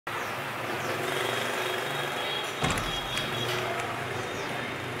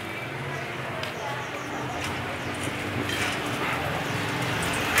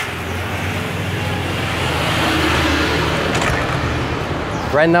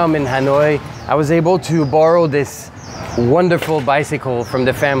Right now I'm in Hanoi. I was able to borrow this wonderful bicycle from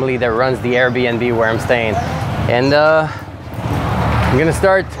the family that runs the AirBNB where I'm staying. And I'm gonna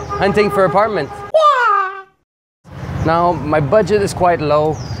start hunting for apartments. Now, my budget is quite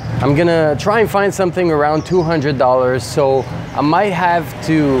low. I'm gonna try and find something around $200, so I might have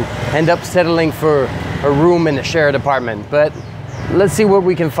to end up settling for a room in a shared apartment, but let's see what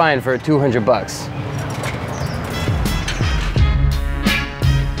we can find for 200 bucks.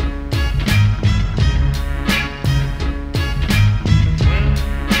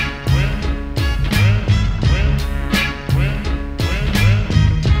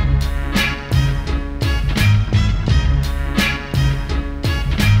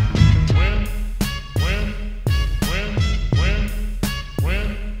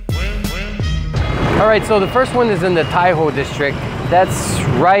 All right, so the first one is in the Taiho district. That's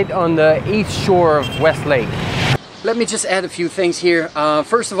right on the east shore of West Lake. Let me just add a few things here.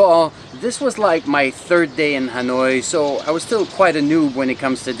 First of all, this was like my third day in Hanoi, so I was still quite a noob when it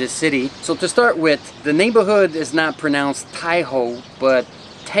comes to this city. So to start with, the neighborhood is not pronounced Taiho, but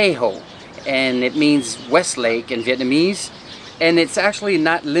Taiho, and it means West Lake in Vietnamese. And it's actually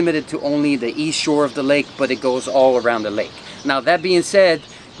not limited to only the east shore of the lake, but it goes all around the lake. Now, that being said,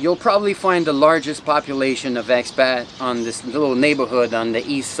 you'll probably find the largest population of expat on this little neighborhood on the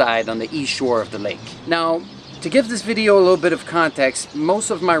east side, on the east shore of the lake. Now, to give this video a little bit of context, most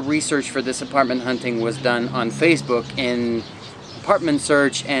of my research for this apartment hunting was done on Facebook in apartment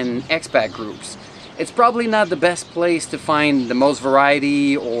search and expat groups. It's probably not the best place to find the most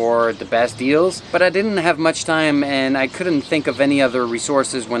variety or the best deals, but I didn't have much time and I couldn't think of any other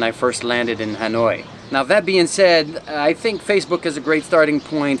resources when I first landed in Hanoi. Now, that being said, I think Facebook is a great starting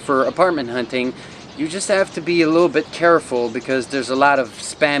point for apartment hunting. You just have to be a little bit careful because there's a lot of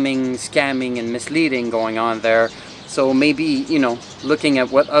spamming, scamming, and misleading going on there. So maybe, you know, looking at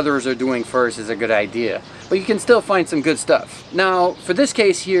what others are doing first is a good idea. But you can still find some good stuff. Now, for this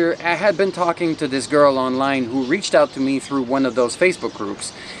case here, I had been talking to this girl online who reached out to me through one of those Facebook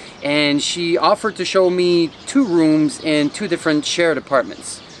groups. And she offered to show me 2 rooms in 2 different shared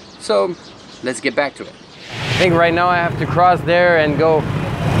apartments. So, let's get back to it. I think right now I have to cross there and go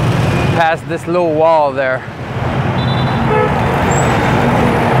past this little wall there.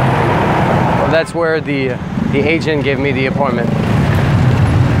 Well, that's where the agent gave me the appointment.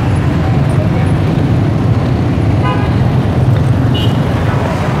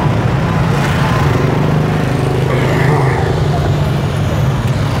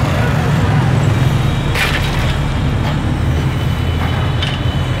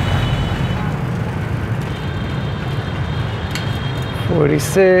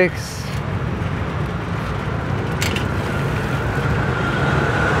 $46.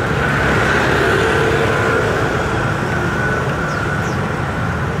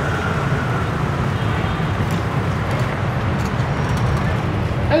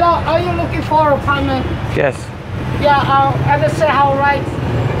 Hello, are you looking for an apartment? Yes. Yeah, I just say how right.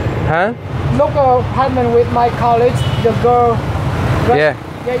 Huh? Local apartment with my college, the girl. Right? Yeah.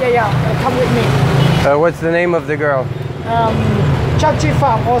 Yeah. Come with me. What's the name of the girl? Chachi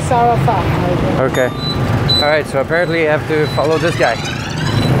Farm or Sarah Farm. Okay. All right, so apparently I have to follow this guy.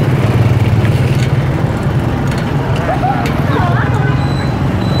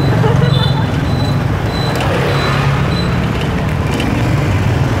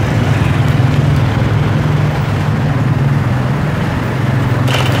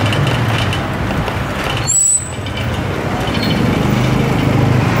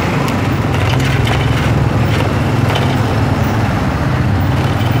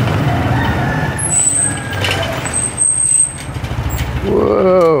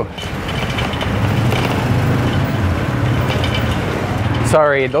 Whoa.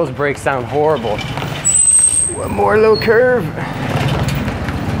 Sorry, those brakes sound horrible. One more little curve.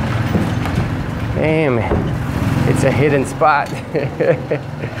 Damn, it's a hidden spot.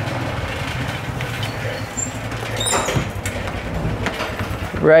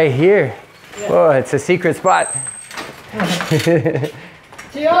 Right here. Oh, it's a secret spot.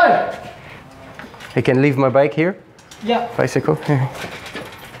 I can leave my bike here? Yeah. Bicycle? Okay.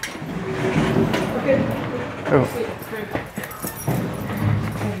 Oh.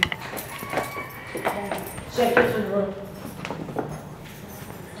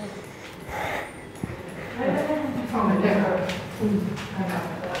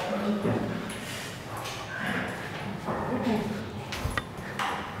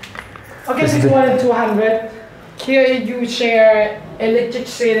 Okay, this is 1,200. Here you share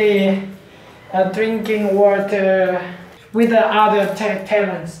electricity, drinking water with the other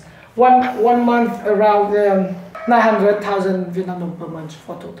tenants. One month around 900,000 Vietnam per month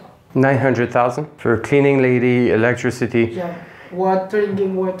for total. 900,000 for cleaning lady, electricity. Yeah,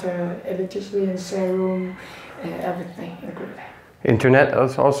 drinking water, electricity, and serum, everything included. Internet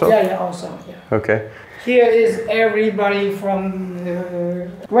also? Yeah, also. Yeah. Okay. Here is everybody from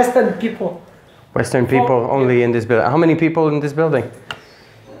Western people. Western people only in this building. How many people in this building?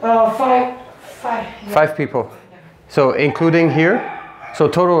 Five. Yeah. 5 people. Yeah. So including here? So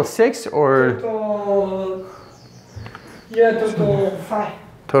total of 6 or? Total 5.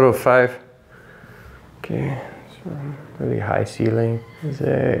 Total 5. Okay. So really high ceiling. There's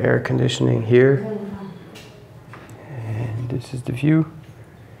air conditioning here. And this is the view.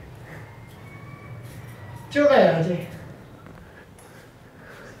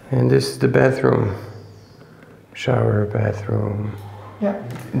 And this is the bathroom. Shower, bathroom. Yeah.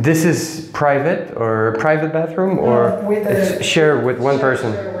 This is private or private bathroom or it's shared with one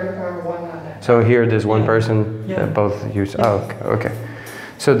person? So here there's one person that both use. Oh, okay.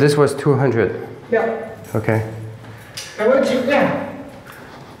 So this was 200. Yeah. Okay. Yeah.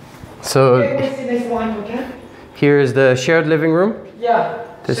 So This one, okay? here is the shared living room. Yeah.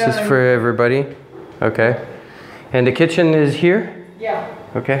 This is for everybody. Okay. And the kitchen is here? Yeah.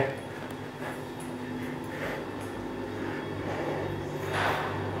 Okay.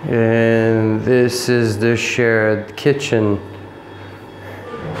 And this is the shared kitchen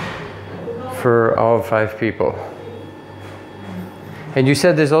for all 5 people. And you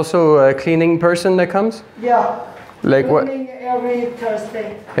said there's also a cleaning person that comes? Yeah. Like what? Every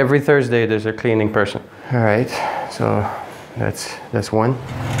Thursday. Every Thursday there's a cleaning person. All right, so that's one.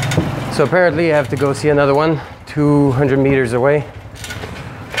 So apparently I have to go see another one 200 meters away.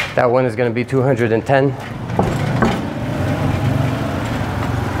 That one is going to be 210.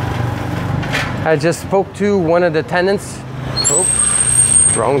 I just spoke to one of the tenants. Oh,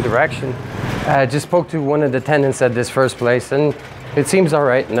 wrong direction. I just spoke to one of the tenants at this first place and it seems all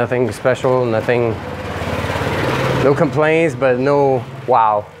right. Nothing special, nothing, no complaints, but no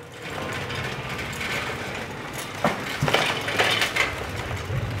wow.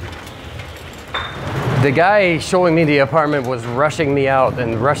 The guy showing me the apartment was rushing me out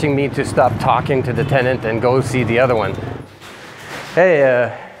and rushing me to stop talking to the tenant and go see the other one.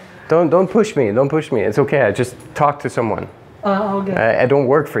 Hey, don't push me, don't push me. It's okay, I just talk to someone. Okay. I don't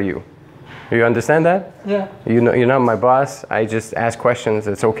work for you. You understand that? Yeah. You know, you're not my boss. I just ask questions.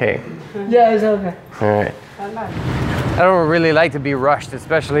 It's okay. Yeah, it's okay. All right. I don't really like to be rushed,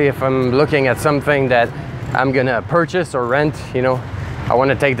 especially if I'm looking at something that I'm gonna purchase or rent, you know. I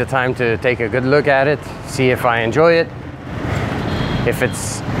want to take the time to take a good look at it, see if I enjoy it, if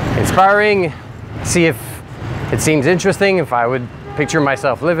it's inspiring, see if it seems interesting, if I would picture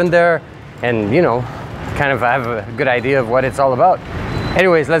myself living there, and you know, kind of have a good idea of what it's all about.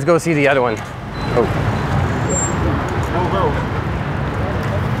 Anyways, let's go see the other one. Oh.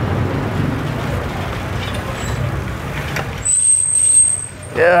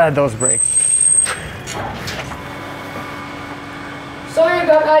 Yeah, those brakes. Sorry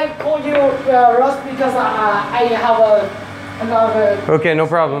that I called you Ross because I have another... Okay, no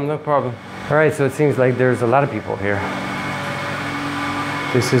problem, no problem. All right, so it seems like there's a lot of people here.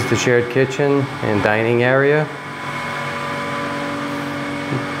 This is the shared kitchen and dining area.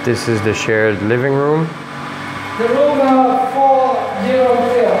 This is the shared living room. The room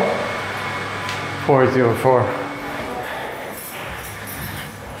 404. 404.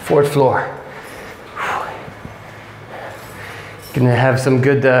 4th floor. Gonna have some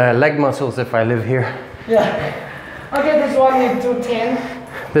good leg muscles if I live here. Yeah. Okay, this one is 210.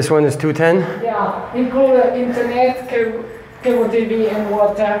 This one is 210? Yeah, include internet, cable TV and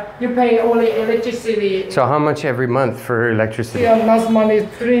water. You pay only electricity. So how much every month for electricity? Yeah, last month is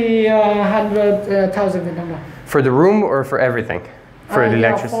 300,000 Vietnam. For the room or for everything? For the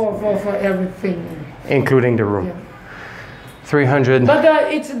electricity? Yeah, for everything. Including the room. Yeah. 300. But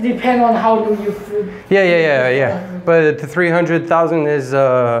it depends on how do you feel. Yeah. But the 300,000 is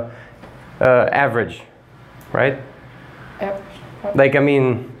average, right? Average. Like, I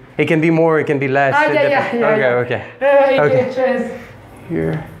mean, it can be more, it can be less. Okay. Okay.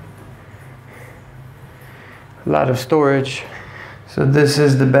 Here. A lot of storage. So this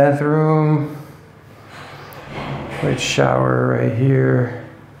is the bathroom. With shower right here.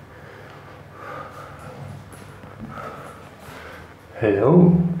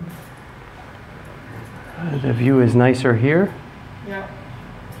 Hello. The view is nicer here. Yeah.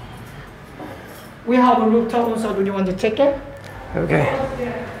 We have a rooftop also. Do you want to check it? Okay.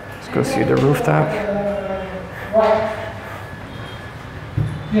 Let's go see the rooftop.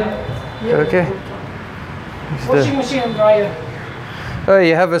 Yeah. Okay. Washing machine and dryer. Oh,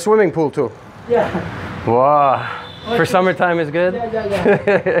 you have a swimming pool too? Yeah. Wow. For summertime is good?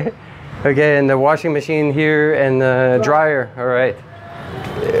 Yeah. Okay, and the washing machine here and the dryer. All right.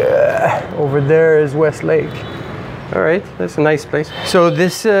 Yeah. Over there is Westlake. All right, that's a nice place. So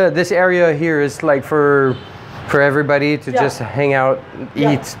this this area here is like for everybody to just hang out,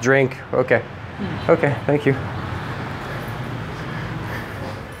 eat, drink. Okay. Okay, thank you.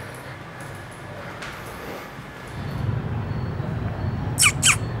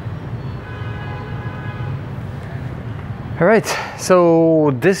 All right,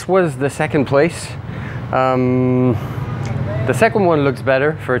 so this was the second place. The second one looks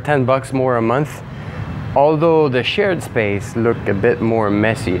better for 10 bucks more a month. Although the shared space looked a bit more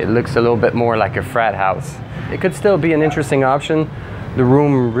messy. It looks a little bit more like a frat house. It could still be an interesting option. The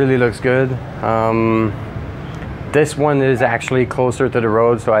room really looks good. This one is actually closer to the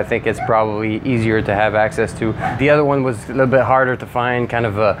road, so I think it's probably easier to have access to. The other one was a little bit harder to find, kind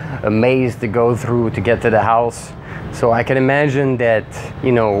of a maze to go through to get to the house. So I can imagine that,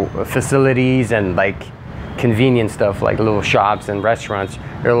 you know, facilities and like convenient stuff like little shops and restaurants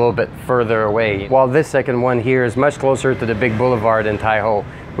are a little bit further away. While this second one here is much closer to the big boulevard in Tai-Ho,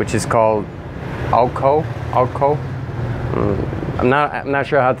 which is called Alco. I'm not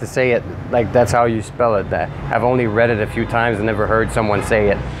sure how to say it. Like that's how you spell it. That I've only read it a few times and never heard someone say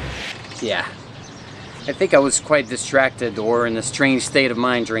it. Yeah. I think I was quite distracted or in a strange state of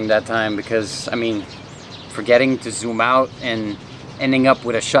mind during that time because, I mean, forgetting to zoom out and ending up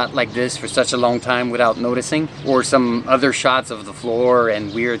with a shot like this for such a long time without noticing, or some other shots of the floor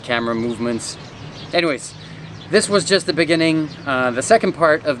and weird camera movements. Anyways, this was just the beginning. The second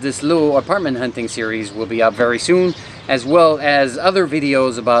part of this little apartment hunting series will be up very soon, as well as other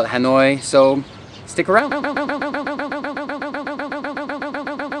videos about Hanoi, so stick around.